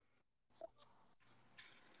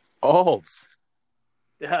Alt,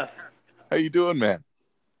 Yeah, how you doing, man?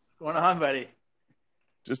 what's going on, buddy?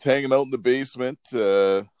 Just hanging out in the basement.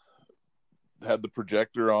 Had the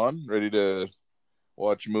projector on, ready to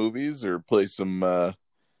watch movies or play some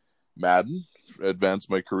Madden, advance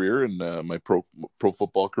my career and my pro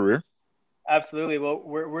football career. Absolutely. Well,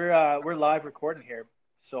 we're live recording here.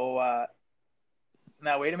 So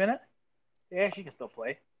now wait a minute. Yeah, she can still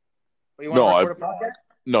play. But you want to No, I record a podcast?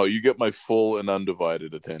 no, you get my full and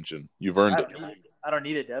undivided attention. You've earned I it. don't need it. I don't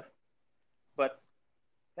need it, Dev. But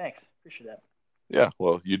thanks. Appreciate that. Yeah,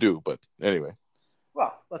 well, you do, but anyway.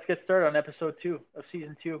 Well, let's get started on episode 2 of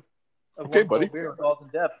season 2 of Okay, One buddy. Cold Beer with Dalton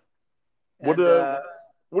Dev. What And uh,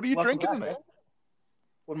 what are you welcome drinking back, tonight? Dev.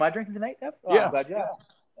 What am I drinking tonight, Dev? Oh, I'm Yeah. glad you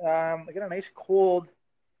asked. I got a nice cold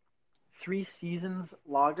Three Seasons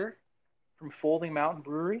lager from Folding Mountain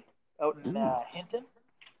Brewery out in Ooh, Hinton.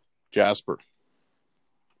 Jasper.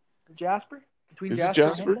 Jasper? Between Is it Jasper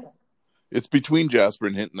and Jasper? Hinton? It's between Jasper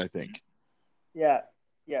and Hinton, I think. Yeah,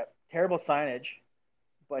 yeah. Terrible signage,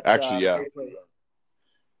 but Actually, yeah. great place.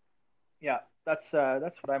 Yeah, that's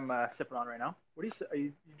what I'm sipping on right now. What are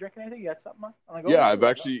you drinking anything? You got something on the go Yeah, there?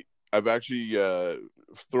 I've actually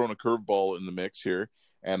thrown a curveball in the mix here,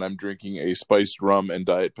 and I'm drinking a spiced rum and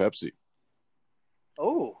Diet Pepsi.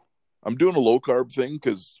 Oh, I'm doing a low carb thing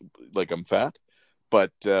because, like, I'm fat,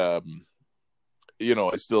 but I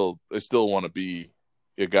still want to be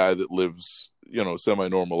a guy that lives, semi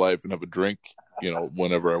normal life and have a drink,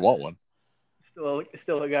 whenever I want one.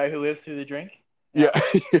 still a guy who lives through the drink. Yeah,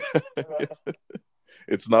 Yeah.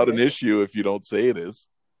 it's not an Okay. issue if you don't say it is.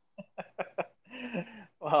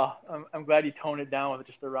 Well, I'm glad you toned it down with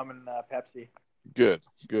just the rum and Pepsi. Good,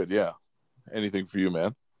 good, yeah. Anything for you,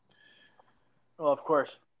 man? Well, of course.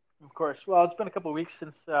 Well, it's been a couple of weeks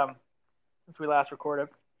since we last recorded.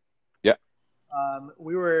 Yeah,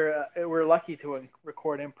 We were lucky to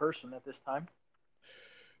record in person at this time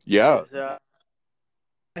yeah. because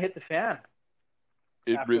it hit the fan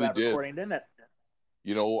It after really that did. recording, didn't it?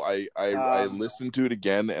 I Um, listened to it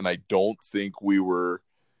again, and I don't think we were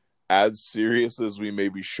as serious as we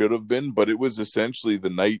maybe should have been, but it was essentially the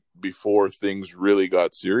night before things really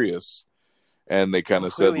got serious, and they kind well,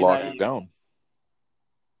 of said clearly lock it naive. down.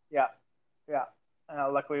 Yeah, yeah.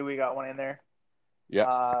 Luckily, we got one in there,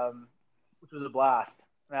 Yeah. which was a blast,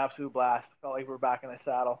 an absolute blast. Felt like we were back in the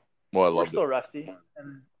saddle. Well, I We're loved it. still rusty,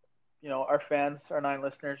 and our fans, our 9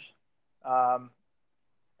 listeners, um,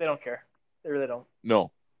 they don't care. They really don't.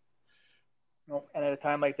 No. No. And at a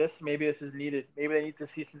time like this, maybe this is needed. Maybe they need to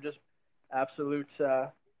see some just absolute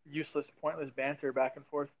useless, pointless banter back and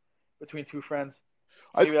forth between two friends.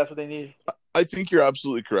 I Maybe that's what they need. I think you're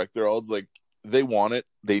absolutely correct. They're all like, they want it,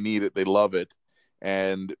 they need it, they love it,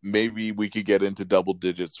 and maybe we could get into double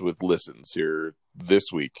digits with listens here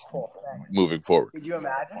this week Oh, thanks. moving forward. Could you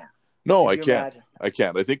imagine? No, Could I you can't. imagine? I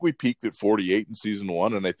can't. I think we peaked at 48 in season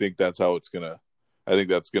 1, and I think that's how it's gonna. I think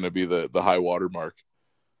that's gonna be the high water mark.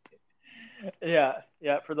 Yeah,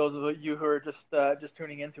 yeah. For those of you who are just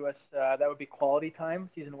tuning into us, that would be Quality Time,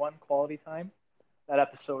 season 1, Quality Time. That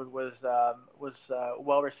episode was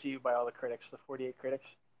well received by all the critics, the 48 critics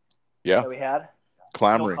Yeah, that we had. No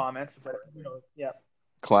clamoring, comments, but yeah, they knew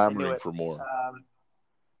clamoring it. for more.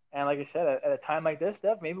 And like I said, at a time like this,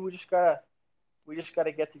 Dev, maybe we just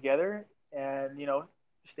gotta get together and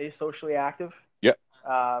stay socially active, Yeah,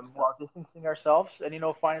 while distancing ourselves, and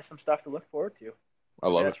finding some stuff to look forward to. I I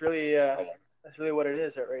mean, love it. that's really what it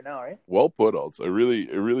is right now, right? Well put, Alts. I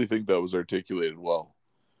really think that was articulated well.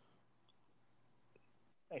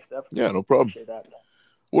 Thanks, Dev. Yeah, no problem. Appreciate that.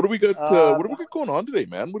 What do we got? What Um, do we got going on today,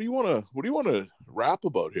 man? What do you wanna rap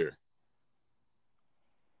about here?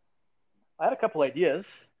 I had a couple ideas,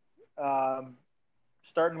 um,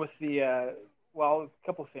 starting with a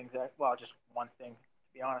couple of things. Well, just one thing,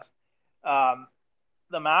 to be honest. Um,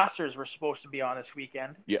 the Masters were supposed to be on this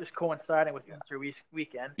weekend, Yeah, just coinciding with Easter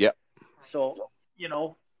weekend. yeah, So,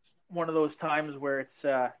 one of those times where it's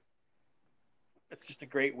just a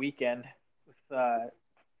great weekend with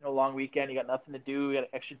long weekend. You got nothing to do. You got an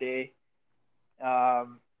extra day,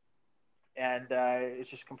 um, and it's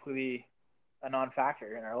just completely a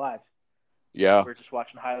non-factor in our lives. yeah. We're just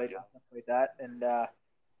watching highlights and stuff like that, and so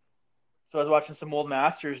I was watching some old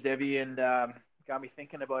Masters, Debbie, and got me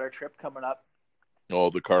thinking about our trip coming up, Oh,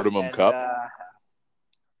 the Cardamom and Cup.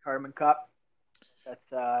 Cardamom Cup. That's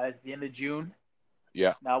it's the end of June.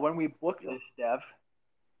 Yeah, Now, when we booked this, Dev,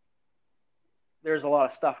 there's a lot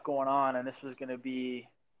of stuff going on, and this was going to be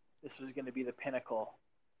the pinnacle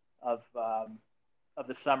of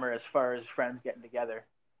the summer as far as friends getting together.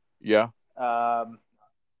 yeah, Um,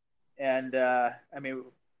 and I mean,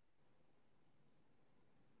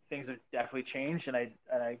 things have definitely changed, and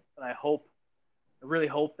I hope, I really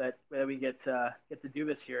hope that we get to do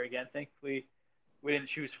this here again. Thankfully, we didn't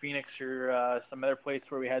choose Phoenix or some other place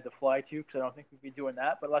where we had to fly to, because I don't think we'd be doing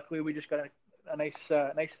that. But luckily, we just got a nice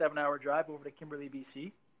 7-hour drive over to Kimberley,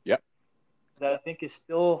 BC. Yeah. That I think is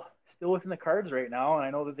still within the cards right now, and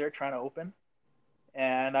I know that they're trying to open.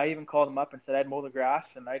 And I even called them up and said I'd mow the grass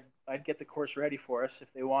and I'd get the course ready for us if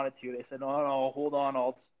they wanted to. They said, no, hold on,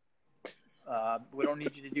 Alt. We don't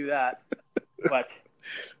need you to do that.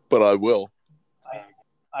 But I will.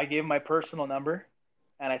 I gave him my personal number,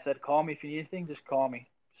 and I said, call me if you need anything. Just call me.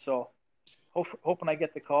 So hoping I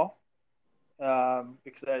get the call,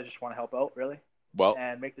 because I just want to help out, really,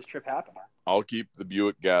 and make this trip happen. I'll keep the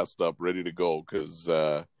Buick gassed up, ready to go, because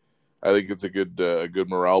I think it's a good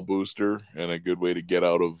morale booster and a good way to get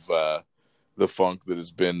out of the funk that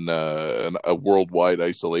has been a worldwide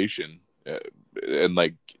isolation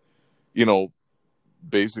and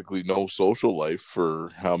basically no social life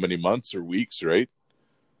for how many months or weeks, right?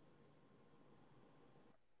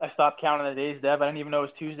 I stopped counting the days, Dev. I didn't even know it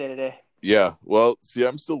was Tuesday today. Yeah, well, see,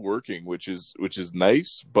 I'm still working, which is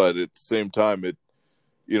nice, but at the same time,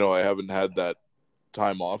 I haven't had that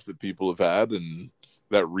time off that people have had and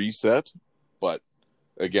that reset. But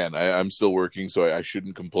again, I'm still working, so I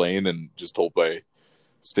shouldn't complain, and just hope I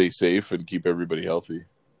stay safe and keep everybody healthy.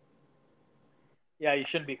 Yeah, you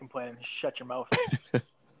shouldn't be complaining. Shut your mouth.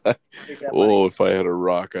 Oh, if I had a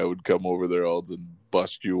rock, I would come over there all and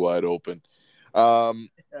bust you wide open. I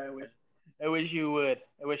wish you would,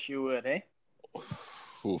 eh?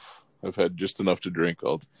 Oof, I've had just enough to drink,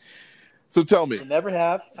 Alt. So tell me. You never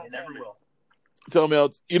have, you never will. Tell me,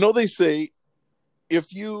 Alt. They say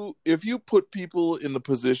if you put people in the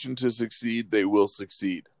position to succeed, they will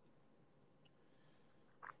succeed.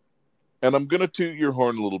 And I'm going to toot your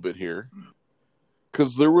horn a little bit here,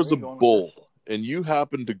 because there was a bull, and you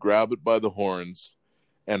happened to grab it by the horns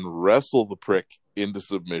and wrestle the prick into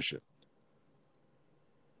submission.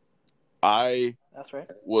 That's right.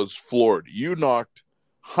 Was floored. You knocked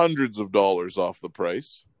hundreds of dollars off the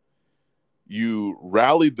price. You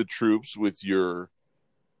rallied the troops with your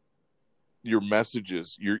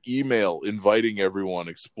messages, your email inviting everyone,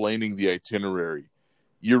 explaining the itinerary.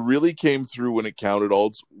 You really came through when it counted.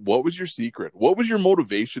 What was your secret? What was your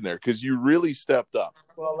motivation there? Because you really stepped up.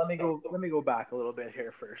 Well, let me go back a little bit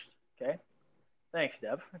here first. Okay. Thanks,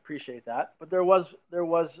 Deb. I appreciate that. But there was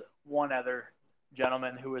one other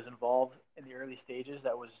gentleman who was involved in the early stages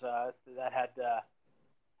that had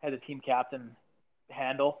the team captain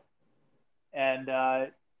handle, and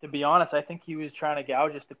to be honest, I think he was trying to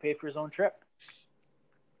gouge us to pay for his own trip.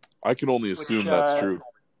 I can only assume that's true.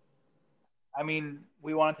 I mean,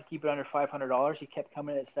 we wanted to keep it under $500. He kept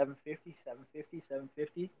coming at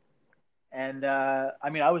 $750, and I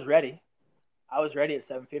mean, I was ready. I was ready at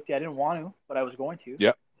 $750. I didn't want to, but I was going to.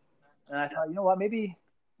 Yeah. And I thought, you know what, maybe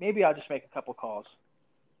I'll just make a couple calls.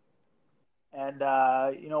 And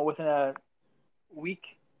within a week,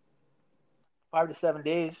 5 to 7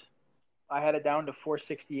 days, I had it down to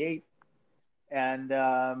 468, and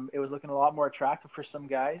it was looking a lot more attractive for some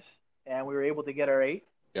guys. And we were able to get our 8.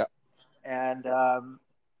 Yeah. And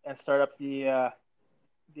start up the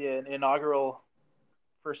inaugural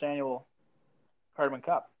first annual Cardamom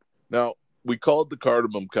Cup. Now, we called the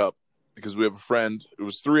Cardamom Cup because we have a friend. It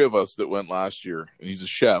was 3 of us that went last year, and he's a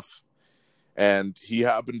chef. And he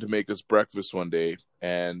happened to make us breakfast one day,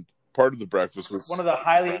 and part of the breakfast was one of the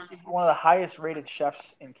highest rated chefs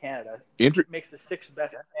in Canada. Makes the 6th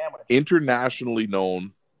best sandwich. Internationally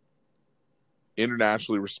known,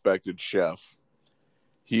 internationally respected chef.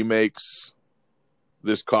 He makes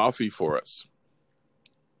this coffee for us.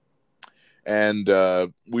 And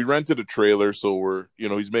we rented a trailer, so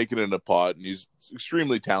he's making it in a pot, and he's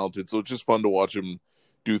extremely talented. So it's just fun to watch him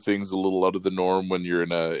do things a little out of the norm when you're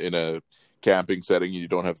in a camping setting and you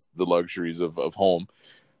don't have the luxuries of home.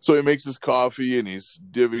 So he makes his coffee and he's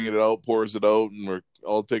divvying it out, pours it out, and we're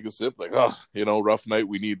all take a sip like, rough night,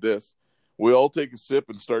 we need this. We all take a sip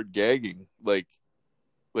and start gagging like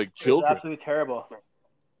children. Absolutely terrible.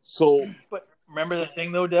 So, but remember the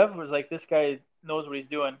thing though, Dev, was like, this guy knows what he's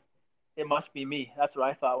doing. It must be me. That's what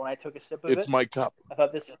I thought when I took a sip of it. It's my cup. I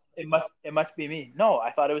thought it must be me. No,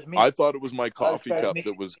 I thought it was me. I thought it was my coffee cup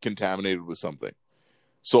that was contaminated with something.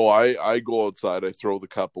 So I go outside, I throw the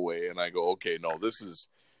cup away, and I go, okay, no, this is,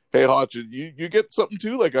 hey Hotch, you get something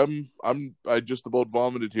too? Like I just about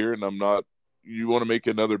vomited here, and I'm not. You want to make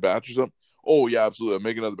another batch or something? Oh yeah, absolutely. I'll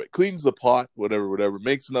make another batch. Cleans the pot, whatever.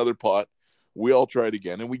 Makes another pot. We all try it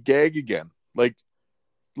again, and we gag again, like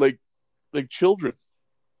children.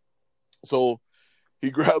 So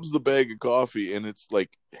he grabs the bag of coffee, and it's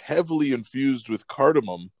like heavily infused with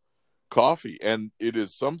cardamom coffee, and it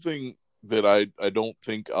is something that I don't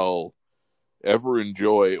think I'll ever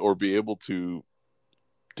enjoy or be able to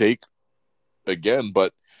take again.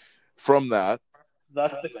 But from that,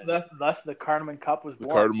 thus the Cardamom Cup was the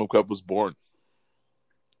born. Cardamom Cup was born.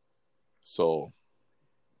 So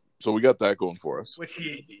we got that going for us. Which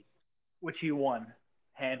he won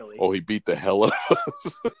handily. Oh, he beat the hell out of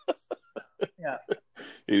us. Yeah.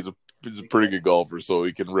 He's a pretty good golfer, so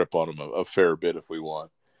we can rip on him a fair bit if we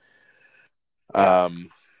want.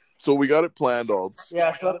 So we got it planned, Alds.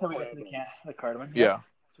 Yeah, so that's how we get to the Cardamom. Yeah.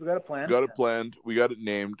 So we got it planned. We got it planned. We got it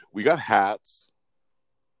named. We got hats.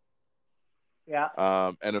 Yeah.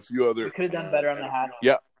 And a few other. We could have done better on the hats.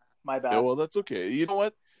 Yeah. My bad. Yeah, well, that's okay. You know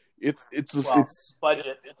what? It's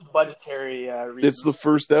budget. It's budgetary reason. It's the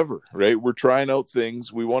first ever, right? We're trying out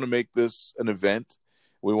things. We want to make this an event.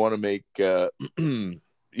 We want to make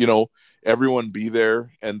everyone be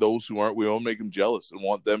there, and those who aren't, we won't make them jealous and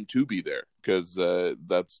want them to be there, because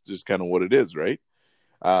that's just kind of what it is, right?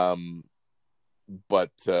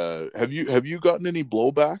 But have you gotten any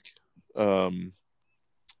blowback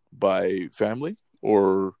by family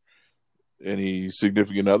or any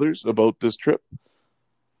significant others about this trip?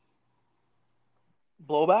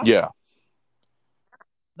 Blowback? Yeah.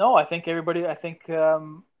 No, I think everybody was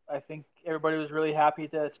really happy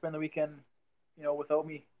to spend the weekend, without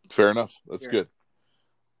me. Fair enough. That's good.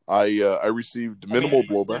 I received minimal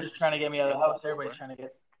blowback. They're just trying to get me out of the house. Everybody's trying to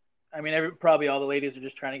get. I mean, probably all the ladies are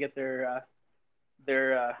just trying to get their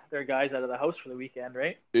guys out of the house for the weekend,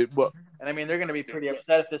 right? And I mean, they're going to be pretty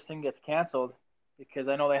upset if this thing gets canceled, because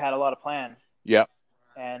I know they had a lot of plans. Yeah.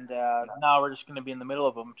 And now we're just going to be in the middle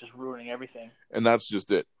of them, just ruining everything. And that's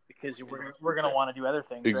just it. Because we're going to want to do other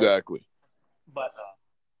things. Exactly. Right? But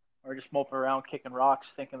we're just moping around, kicking rocks,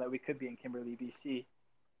 thinking that we could be in Kimberley, BC.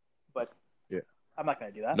 But yeah, I'm not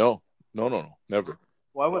going to do that. No, never.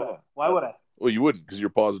 Why would I? Well, you wouldn't, because you're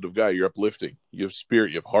a positive guy. You're uplifting. You have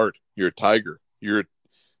spirit. You have heart. You're a tiger. You're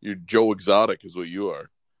Joe Exotic is what you are.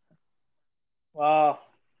 Well,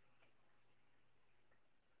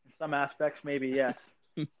 in some aspects, maybe, yes.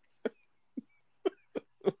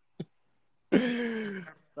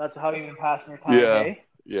 That's how you've been passing your time, eh?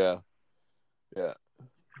 Yeah.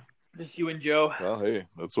 Just you and Joe. Well, hey,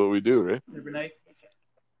 that's what we do, right? Every night.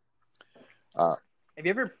 Have you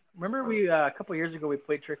ever remember we a couple of years ago we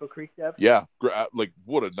played Trickle Creek, Deb? Yeah, like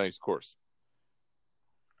what a nice course.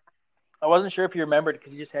 I wasn't sure if you remembered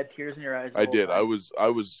because you just had tears in your eyes. I did. I was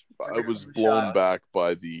blown back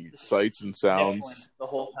by the sights and sounds the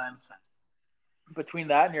whole time. Between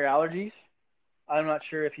that and your allergies, I'm not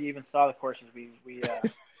sure if you even saw the courses we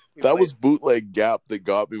that played. Was Bootleg Gap that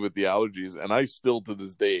got me with the allergies, and I still to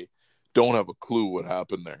this day don't have a clue what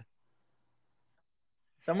happened there.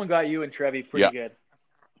 Someone got you and Trevi pretty good.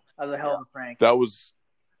 That was a hell of a prank. That was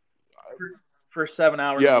for 7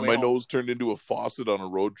 hours. Yeah, my nose turned into a faucet on a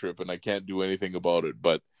road trip, and I can't do anything about it.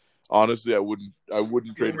 But honestly, I wouldn't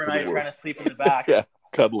trade it for the world. Trying to sleep in the back. Yeah,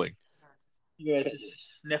 cuddling. You guys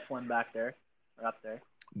just sniffling back there, or up there.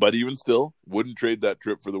 But even still, wouldn't trade that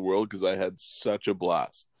trip for the world because I had such a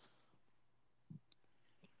blast.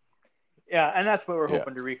 Yeah, and that's what we're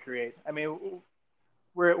hoping to recreate. I mean,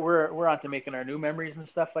 we're on to making our new memories and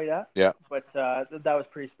stuff like that. Yeah. But that was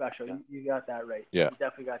pretty special. You got that right. Yeah. You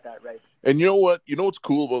definitely got that right. And you know what? You know what's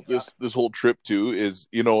cool about this whole trip too is,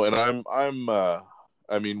 and I'm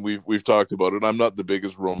I mean, we've talked about it. I'm not the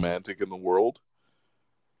biggest romantic in the world,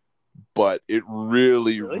 but it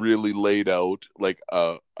really laid out like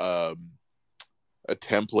a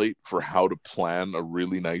template for how to plan a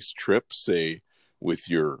really nice trip, say with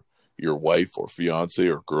your wife or fiance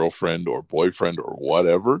or girlfriend or boyfriend or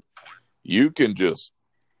whatever. You can just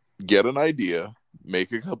get an idea,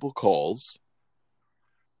 make a couple calls,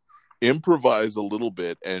 improvise a little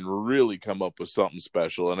bit, and really come up with something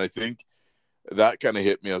special. And I think that kind of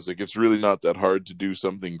hit me. I was like, it's really not that hard to do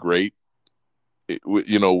something great.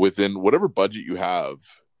 Within whatever budget you have,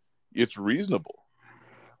 it's reasonable.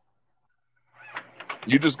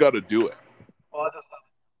 You just got to do it. Well,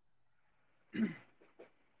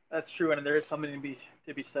 that's true, and there is something to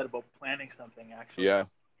be said about planning something. Actually, yeah,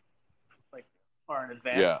 like far in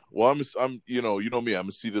advance. Yeah, well, I'm you know me, I'm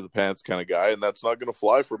a seat of the pants kind of guy, and that's not going to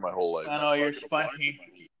fly for my whole life. I know you're spontaneous.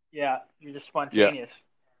 Yeah, you're just spontaneous,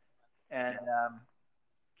 and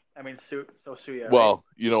I mean, Suya. Well, right?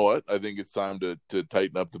 You know what? I think it's time to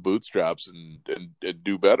tighten up the bootstraps and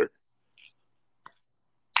do better.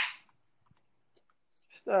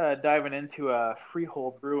 Just diving into a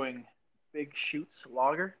Freehold Brewing Big Shoots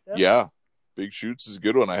lager. Yeah, Big Shoots is a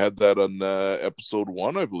good one. I had that on episode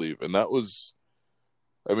 1, I believe, and that was.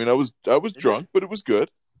 I mean, I was drunk, but it was good.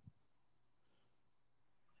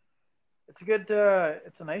 It's a good.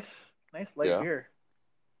 It's a nice light Yeah, beer.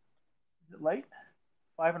 Is it light?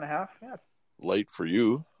 5.5. Yeah, it's light for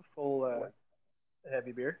you. a full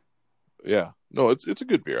heavy beer. Yeah, no, it's a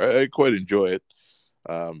good beer. I quite enjoy it.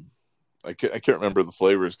 Um, I can't remember the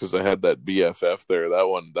flavors because I had that BFF there. That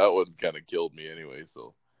one kind of killed me anyway.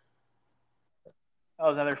 So That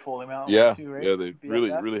was another Foley Mountain one yeah, too, right? yeah, they really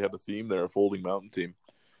BFF. really had a theme there, a folding mountain theme.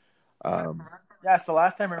 Um, Yeah. So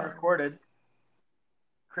last time we recorded,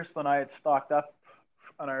 Crystal and I had stocked up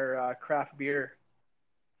on our craft beer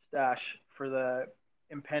stash for the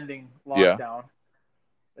impending yeah, lockdown,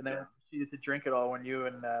 and then proceeded to drink it all when you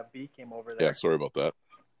and B came over yeah. there. Sorry about that.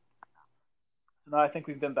 So now I think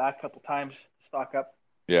we've been back a couple times to stock up.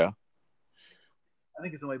 Yeah, I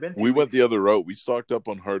think it's only been we 2 went weeks. the other route. We stocked up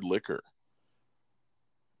on hard liquor,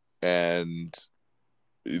 and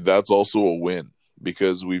that's also a win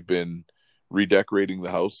because we've been redecorating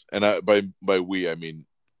the house. And by we, I mean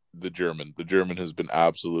the German. The German has been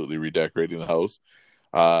absolutely redecorating the house.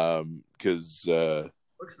 Because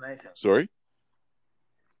Looks nice. sorry.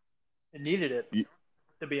 It needed it.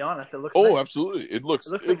 To be honest, it looks Oh, nice. absolutely. It looks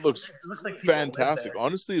It looks like people live fantastic. there.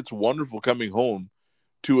 Honestly, it's wonderful coming home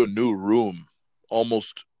to a new room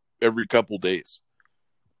almost every couple days.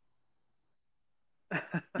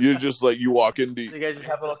 You just like you walk into So you guys just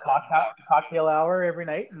have a little cocktail hour every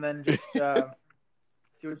night, and then just see what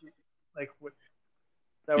you like. What, is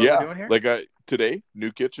that what we're yeah, doing here? like today,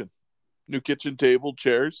 new kitchen table,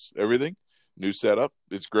 chairs, everything, new setup.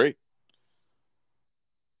 It's great.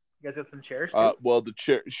 You guys got some chairs too? Well, the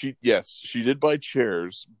chair she did buy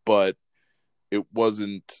chairs, but it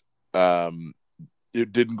wasn't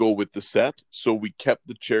it didn't go with the set, so we kept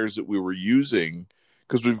the chairs that we were using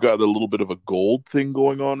because we've got a little bit of a gold thing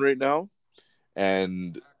going on right now,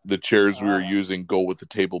 and the chairs we were using go with the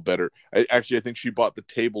table better. I think she bought the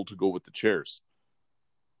table to go with the chairs.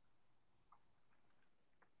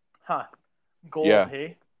 Huh. Gold, Yeah.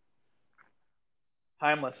 hey?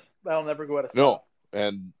 Timeless. That'll never go out of No, style.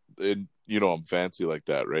 and I'm fancy like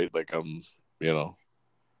that, right? Like I'm, you know.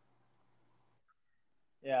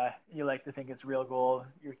 Yeah, you like to think it's real gold.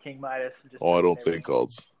 You're King Midas. And just Oh, I don't think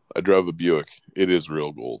Alds. I drive a Buick. It is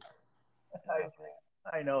real gold.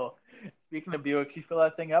 I know. Speaking of Buicks, you fill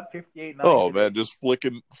that thing up 58.9. Oh today. man, just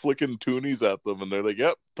flicking toonies at them, and they're like,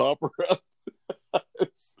 "Yep, top her up." Could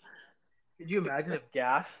you imagine if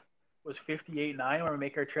gas was 58.9 when we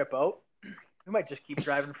make our trip out? We might just keep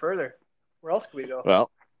driving further. Where else could we go?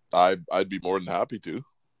 Well, I'd be more than happy to.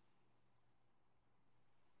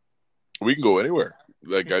 We can go anywhere.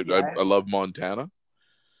 Like I love Montana.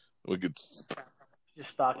 We could just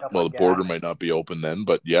stock up. Well, on the border gas. might not be open then,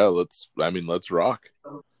 but yeah, let's rock.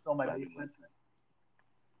 Still my basements.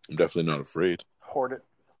 I'm definitely not afraid. Hoarding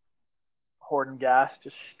gas,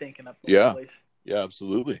 just stinking up the Yeah. place. Yeah,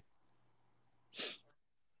 absolutely.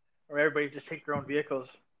 Or everybody just take their own vehicles.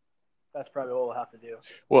 That's probably what we'll have to do.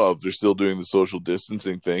 Well, if they're still doing the social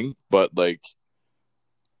distancing thing, but like,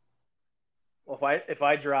 well, if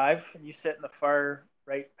I drive and you sit in the far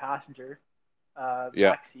right passenger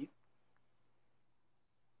back seat,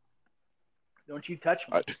 don't you touch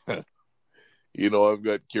me. I've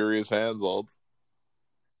got curious hands, Alt.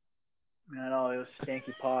 I know, those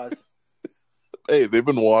stanky paws. Hey, they've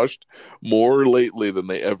been washed more lately than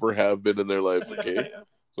they ever have been in their life, okay?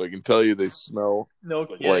 So I can tell you they smell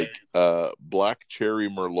like black cherry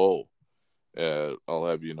Merlot. I'll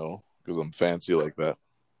have you know, because I'm fancy like that.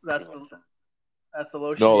 That's the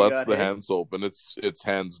lotion. No, that's the hand soap, and it's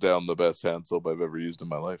hands down the best hand soap I've ever used in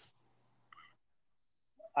my life.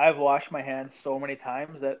 I've washed my hands so many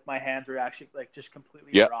times that my hands are actually like just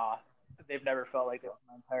completely raw. They've never felt like that in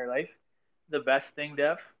my entire life. The best thing,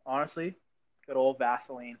 Dev, honestly, good old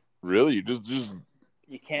Vaseline. Really? You just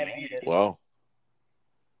you can't beat it. Wow.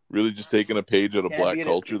 Really just taking a page out of black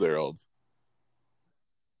culture there, Ald.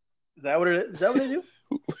 Is that what it is? Is that what they do?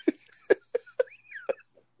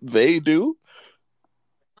 They do?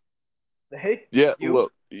 They? Yeah, you? well,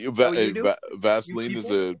 Vaseline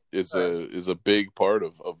is a big part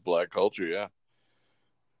of black culture, yeah.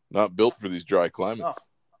 Not built for these dry climates. Oh.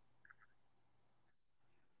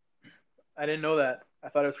 I didn't know that. I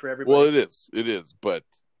thought it was for everybody. Well, it is, but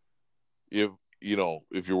if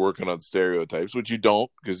you're working on stereotypes, which you don't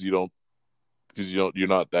because you're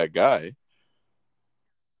not that guy.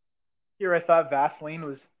 Here, I thought Vaseline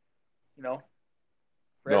was,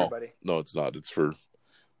 for everybody. No, it's not. It's for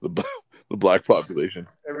the black population.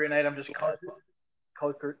 Every night I'm just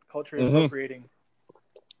culture appropriating.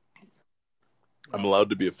 I'm allowed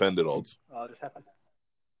to be offended, Alds. I'll just have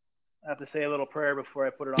to say a little prayer before I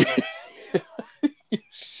put it on. You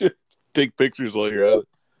should take pictures while you're at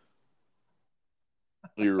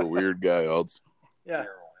You're a weird guy, Alds. Yeah.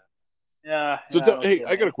 Yeah. So, Yeah, no hey, kidding,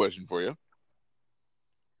 I got eh? a question for you.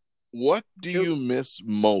 What do Shoot. you miss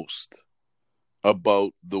most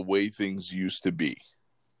about the way things used to be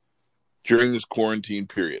during this quarantine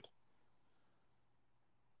period?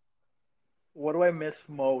 What do I miss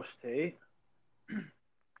most, eh?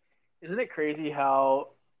 Isn't it crazy how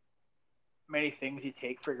many things you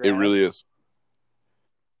take for It granted? really is.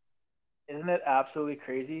 Isn't it absolutely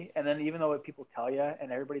crazy? And then even though what people tell you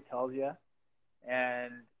and everybody tells you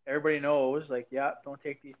and everybody knows, like, yeah, don't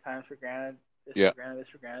take these times for granted, this for Yeah. granted, this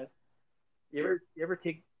for granted. You ever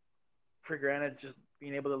take for granted just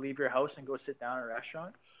being able to leave your house and go sit down at a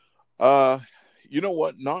restaurant? Uh, you know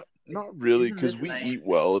what? Not really, Isn't this because we nice? eat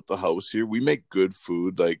well at the house here. We make good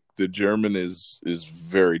food. Like the German is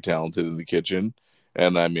very talented in the kitchen,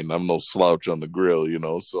 and I mean I'm no slouch on the grill,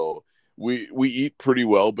 So we eat pretty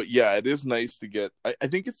well. But yeah, it is nice to get. I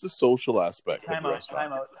think it's the social aspect of Time the out, restaurant.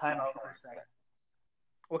 time out, time out for a second.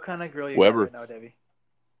 What kind of grill you got Weber, right now, Debbie?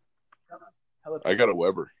 I got a Jalapeno.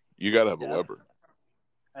 Weber. You got to have a Yeah, Weber.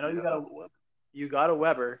 I know you got a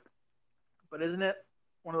Weber, but isn't it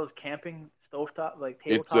one of those camping stovetop like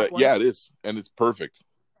It's tabletop ones? yeah, it is, and it's perfect.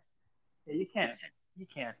 Yeah, you can't.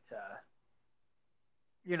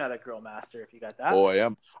 You're not a grill master if you got Oh, that. I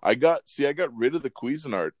am. I got rid of the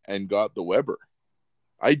Cuisinart and got the Weber.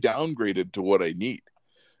 I downgraded to what I need.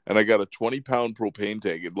 And I got a 20-pound propane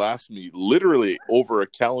tank. It lasts me literally over a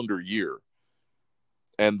calendar year.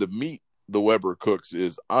 And the meat the Weber cooks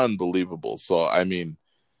is unbelievable. So I mean,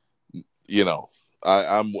 you know,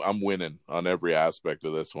 I'm winning on every aspect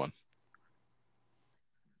of this one.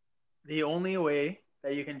 The only way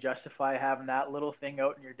that you can justify having that little thing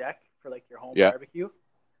out in your deck for like your home Yeah. barbecue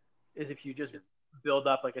is if you just build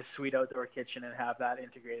up like a sweet outdoor kitchen and have that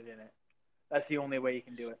integrated in it. That's the only way you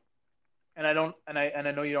can do it. And I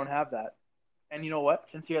know you don't have that. And you know what?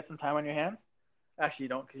 Since you had some time on your hands, actually you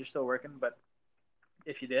don't because you're still working. But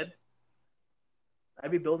if you did,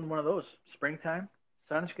 I'd be building one of those. Springtime,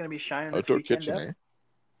 sun's gonna be shining this Outdoor weekend, kitchen, Deb. eh?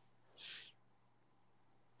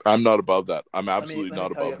 I'm not above that. I'm Let me absolutely let me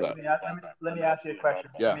not tell you. above that. Let me ask you a question.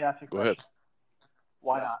 Let Yeah. me ask you a Go ahead. question.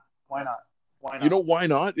 Why not? Why not? Why You not? know why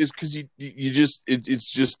not? Is because you just it's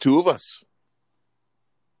just two of us.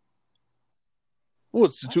 Well,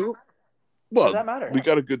 it's the two. Why does Well, that matter? we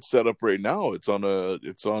got a good setup right now. It's on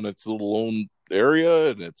its little own area,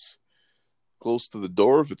 and it's close to the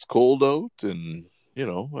door if it's cold out, and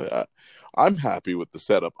I'm happy with the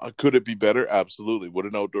setup. Could it be better? Absolutely. Would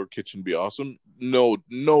an outdoor kitchen be awesome? No,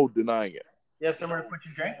 no denying it. You have somewhere to put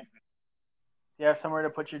your drink. You have somewhere to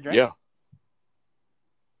put your drink. Yeah,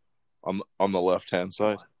 on the left hand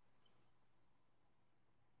side.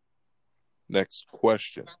 Next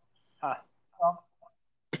question. Huh. Well,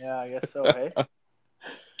 yeah, I guess so. Hey.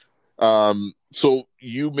 So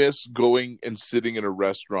you miss going and sitting in a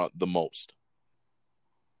restaurant the most?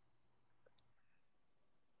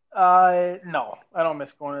 No, I don't miss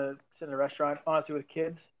going to sit in a restaurant. Honestly, with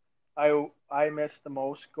kids, I miss the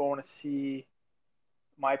most going to see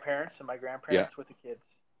my parents and my Yeah, grandparents with the kids.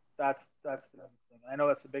 That's the biggest thing. I know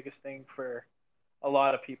that's the biggest thing for a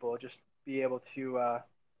lot of people. Just be able to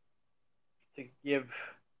give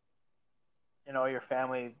your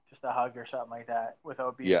family just a hug or something like that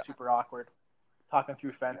without being yeah, super awkward, talking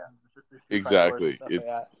through fences, through front doors and exactly. stuff like It's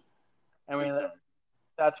that. I mean,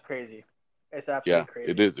 that's crazy. It's absolutely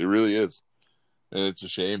yeah, it crazy. is. It really is, and it's a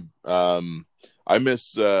shame. I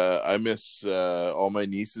miss all my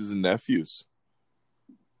nieces and nephews.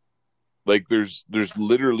 Like there's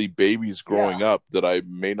literally babies Yeah, growing up that I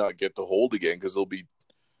may not get to hold again because they'll be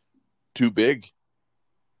too big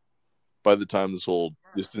by the time this whole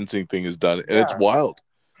distancing thing is done, and it's yeah, wild.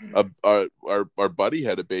 Our buddy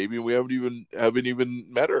had a baby, and we haven't even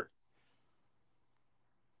met her.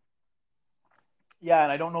 yeah.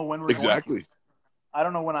 And I don't know when we're going to. Exactly, I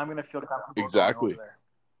don't know when I'm going to feel comfortable going over exactly. there.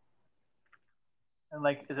 And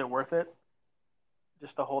like, is it worth it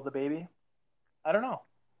just to hold the baby? I don't know.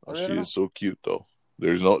 I Oh, really she don't know. is so cute, though.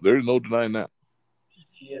 There's no denying that.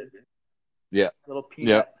 She is Yeah, little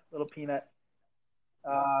yeah, peanut, little peanut.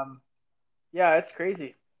 Um, yeah, it's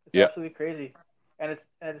crazy. It's yeah, absolutely crazy, and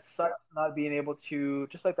it sucks not being able to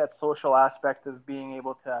just like that social aspect of being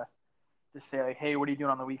able to just say like, hey, what are you doing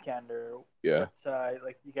on the weekend, or yeah, what's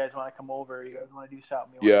like, you guys want to come over? You guys want to do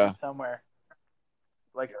something? You want to yeah, meet somewhere?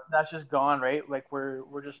 Like that's just gone, right? Like we're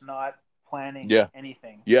just not planning yeah,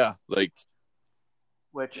 anything, yeah. Like,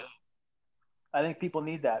 which I think people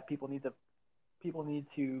need that. People need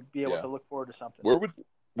to be able yeah. to look forward to something. Where would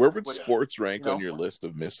where would Which sports you rank on know, your list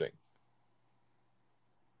of missing?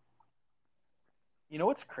 you know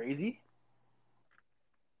what's crazy?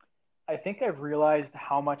 I think I've realized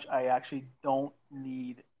how much I actually don't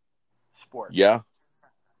need sports, Yeah.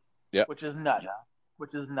 Yeah. which is nuts.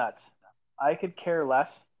 Which is nuts. I could care less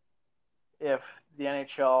if the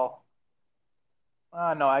NHL.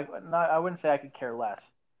 No, I wouldn't say I could care less,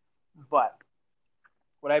 but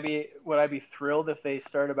would I be thrilled if they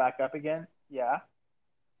started back up again? Yeah,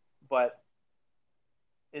 but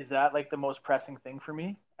is that like the most pressing thing for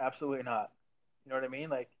me? Absolutely not. You know what I mean?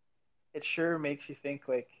 Like it sure makes you think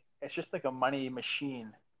like it's just like a money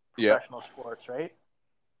machine, Yeah. professional sports, right?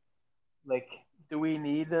 Like, do we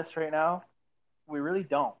need this right now? We really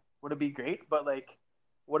don't. Would it be great? But like,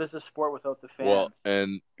 what is the sport without the Well, fans?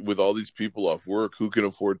 and with all these people off work, who can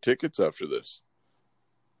afford tickets after this?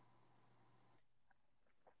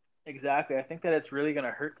 Exactly. I think that it's really going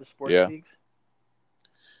to hurt the sports Yeah. leagues.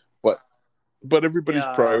 But everybody's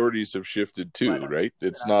Yeah, priorities have shifted but too, right?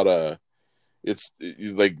 It's not a it's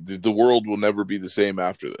like the world will never be the same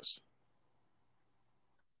after this.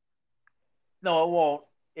 no, it won't.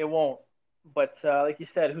 It won't. But like you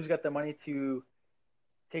said, who's got the money to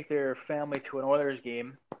take their family to an Oilers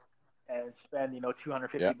game and spend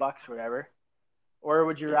 250 Yeah. bucks or whatever? Or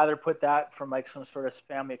would you rather put that from like some sort of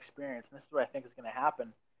family experience? And this is what I think is going to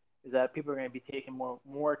happen: is that people are going to be taking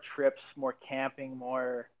more trips, more camping,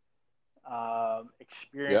 more Yeah.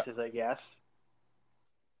 experiences, I guess,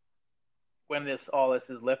 when this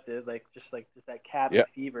is lifted, like just that cabin Yeah.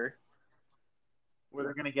 fever, where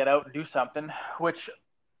they're going to get out and do something, which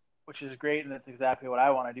is great, and that's exactly what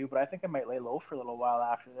I want to do. But I think I might lay low for a little while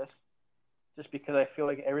after this, just because I feel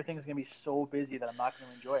like everything's going to be so busy that I'm not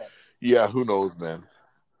going to enjoy it. Yeah, who knows, man.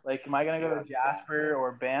 Like, am I going to go to Jasper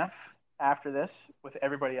or Banff after this with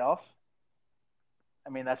everybody else? I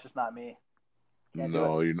mean, that's just not me. Can't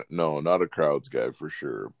do it. No, no, not a crowds guy for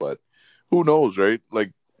sure. But who knows, right?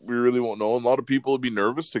 Like we really won't know. A lot of people would be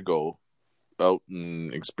nervous to go out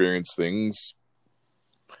and experience things.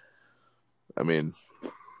 I mean,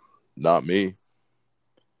 not me.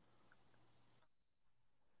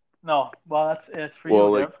 No, well, it's for you,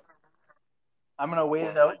 Well, like Dev. I'm gonna wait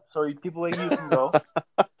it out so people like you can go.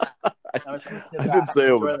 I'm just gonna sit I didn't back say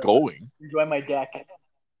and I was going. enjoy my deck.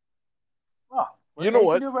 Oh, well, You yeah, know you can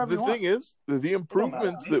what? do whatever The you want. thing is, the It don't matter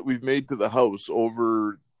improvements to me. that we've made to the house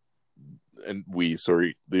the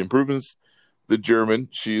improvements the German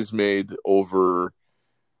she's made over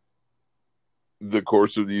the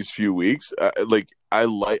course of these few weeks. I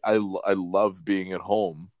love being at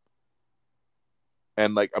home,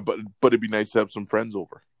 and like, but it'd be nice to have some friends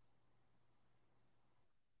over.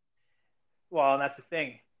 Well, and that's the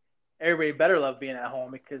thing. Everybody better love being at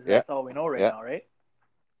home because Yeah, that's all we know right yeah. now, right?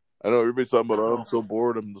 I know everybody's talking about, oh, I'm so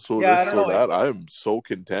bored, I'm so Yeah, I this, don't so know. that. I'm so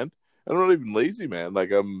content. I'm not even lazy, man.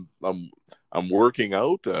 Like I'm working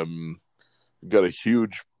out. I'm got a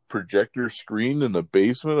huge projector screen in the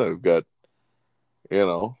basement. I've got,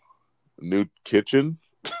 a new kitchen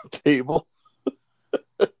table.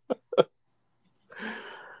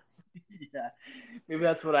 Yeah, maybe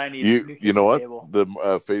that's what I need. A new You know kitchen what? table. The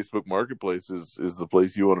Facebook Marketplace is the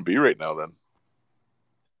place you want to be right now. Then,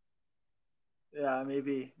 Yeah,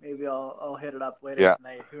 maybe I'll hit it up later yeah,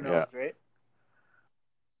 tonight. Who yeah. knows, right?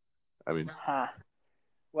 I mean, Huh.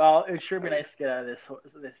 Well, it would sure be nice to get out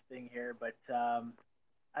of this thing here, but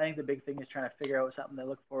I think the big thing is trying to figure out something to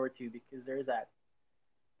look forward to because there's that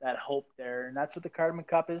hope there, and that's what the Cardman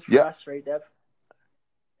Cup is for yeah, us, right, Dev?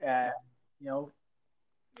 Uh, you know,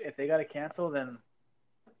 if they got to cancel, then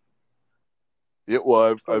yeah.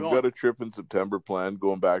 Well, still I've going. got a trip in September planned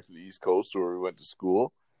going back to the East Coast where we went to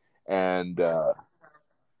school, and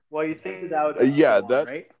Well, you think that would be yeah, so on, that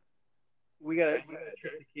right? We got a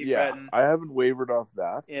trip to Cape yeah, Breton I haven't wavered off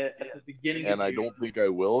that. at the beginning of And I June don't think I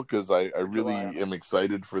will because I or July. really am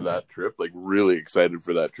excited for that trip, like really excited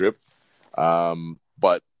for that trip.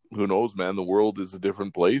 But who knows, man? The world is a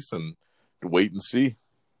different place, and wait and see.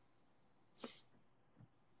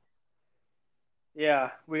 Yeah,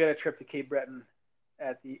 we got a trip to Cape Breton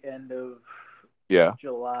at the end of Yeah.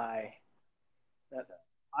 July. That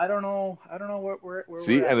I don't know. I don't know where we're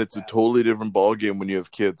See, at and with it's a that. totally different ball game when you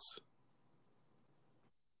have kids.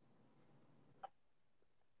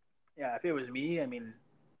 Yeah, if it was me, I mean,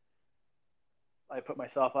 I put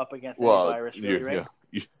myself up against any Well, virus, really, right?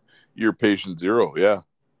 you're patient zero. Yeah.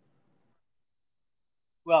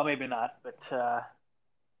 Well, maybe not, but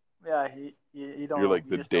yeah, you don't You're know. like You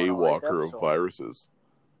the just don't day know, right, Dev? walker of So, viruses.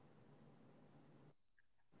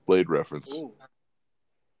 Blade reference. ooh,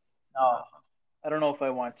 no, I don't know if I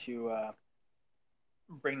want to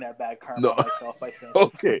bring that bad karma No. on myself by saying something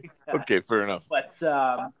Okay. like that. Okay. Fair enough. But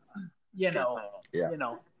you know, Yeah. you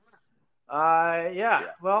know,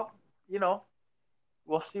 yeah. Well,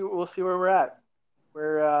 we'll see where we're at.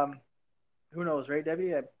 We're who knows, right,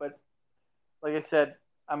 Debbie? But like I said,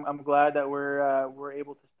 I'm glad that we're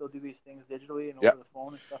able to still do these things digitally and Yeah. over the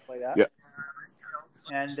phone and stuff like that. Yeah.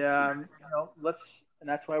 And and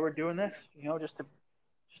that's why we're doing this. Just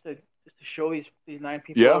to show these 9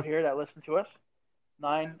 people Yeah. out here that listen to us,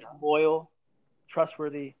 9 loyal,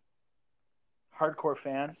 trustworthy, hardcore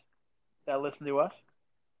fans that listen to us.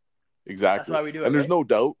 Exactly. That's why we do it. And there's right? no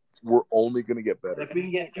doubt we're only going to get better. If we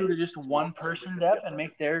can get through to just one person, Deb, and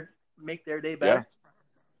make their day better,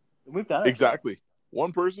 we've done it. Exactly.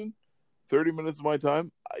 One person, 30 minutes of my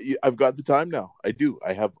time. I've got the time now. I do.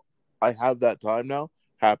 I have that time now.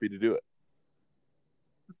 Happy to do it.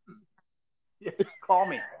 Yeah, call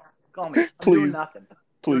me. I'm Please. doing nothing.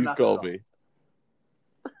 Please call me.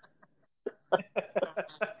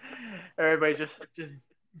 Everybody just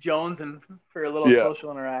Jones and for a little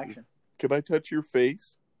social interaction. Can I touch your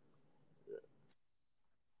face?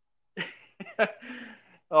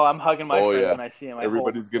 Oh, I'm hugging my friend when I see him.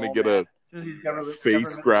 Everybody's going to get a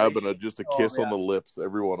face grab and just a kiss on the lips.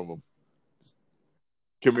 Every one of them.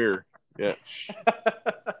 Come here. Yeah.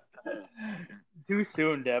 Too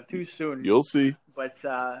soon, Deb. Too soon. You'll see. But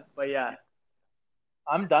yeah,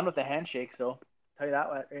 I'm done with the handshakes. So tell you that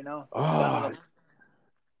right now.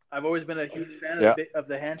 I've always been a huge fan of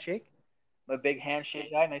the handshake. I'm a big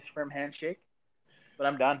handshake guy, nice firm handshake. But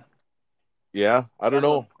I'm done. Yeah, I don't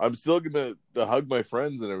know. I'm still gonna hug my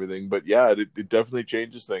friends and everything, but yeah, it definitely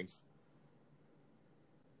changes things.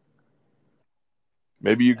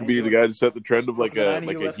 Maybe you could be the guy to set the trend of like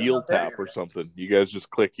a heel tap or something. You guys just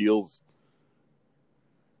click heels.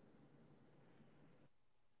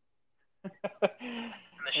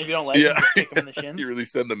 If you don't like him, just kick him in the shins. You really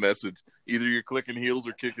send a message. Either you're clicking heels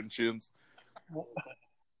or kicking shins.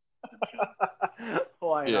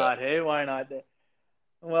 Why not? Hey, why not?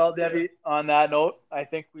 Well, Debbie, on that note, I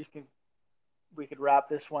think we could wrap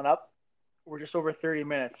this one up. We're just over 30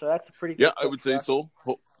 minutes, so that's a pretty good I would say so.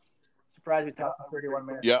 Surprised we talked for 31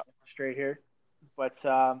 minutes straight here. But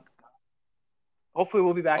hopefully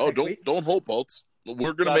we'll be back next week. Don't hope, Alts.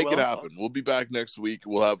 We're going to make it happen. We'll be back next week.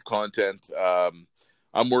 We'll have content.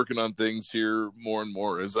 I'm working on things here more and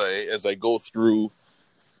more as I go through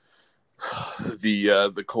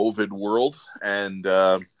the COVID world, and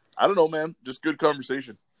I don't know, man. Just good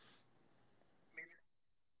conversation.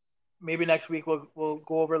 Maybe next week we'll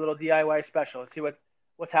go over a little DIY special. Let's see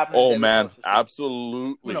what's happening. Oh man,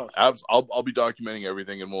 absolutely. I'll be documenting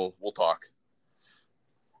everything, and we'll talk.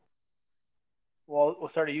 We'll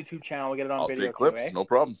start a YouTube channel. We'll get it on video. I'll take clips. No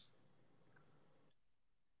problem.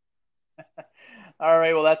 All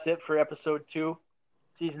right. Well, that's it for episode 2,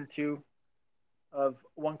 season 2 of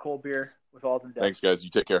One Cold Beer with Alls and Deb. Thanks, guys.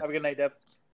 You take care. Have a good night, Deb.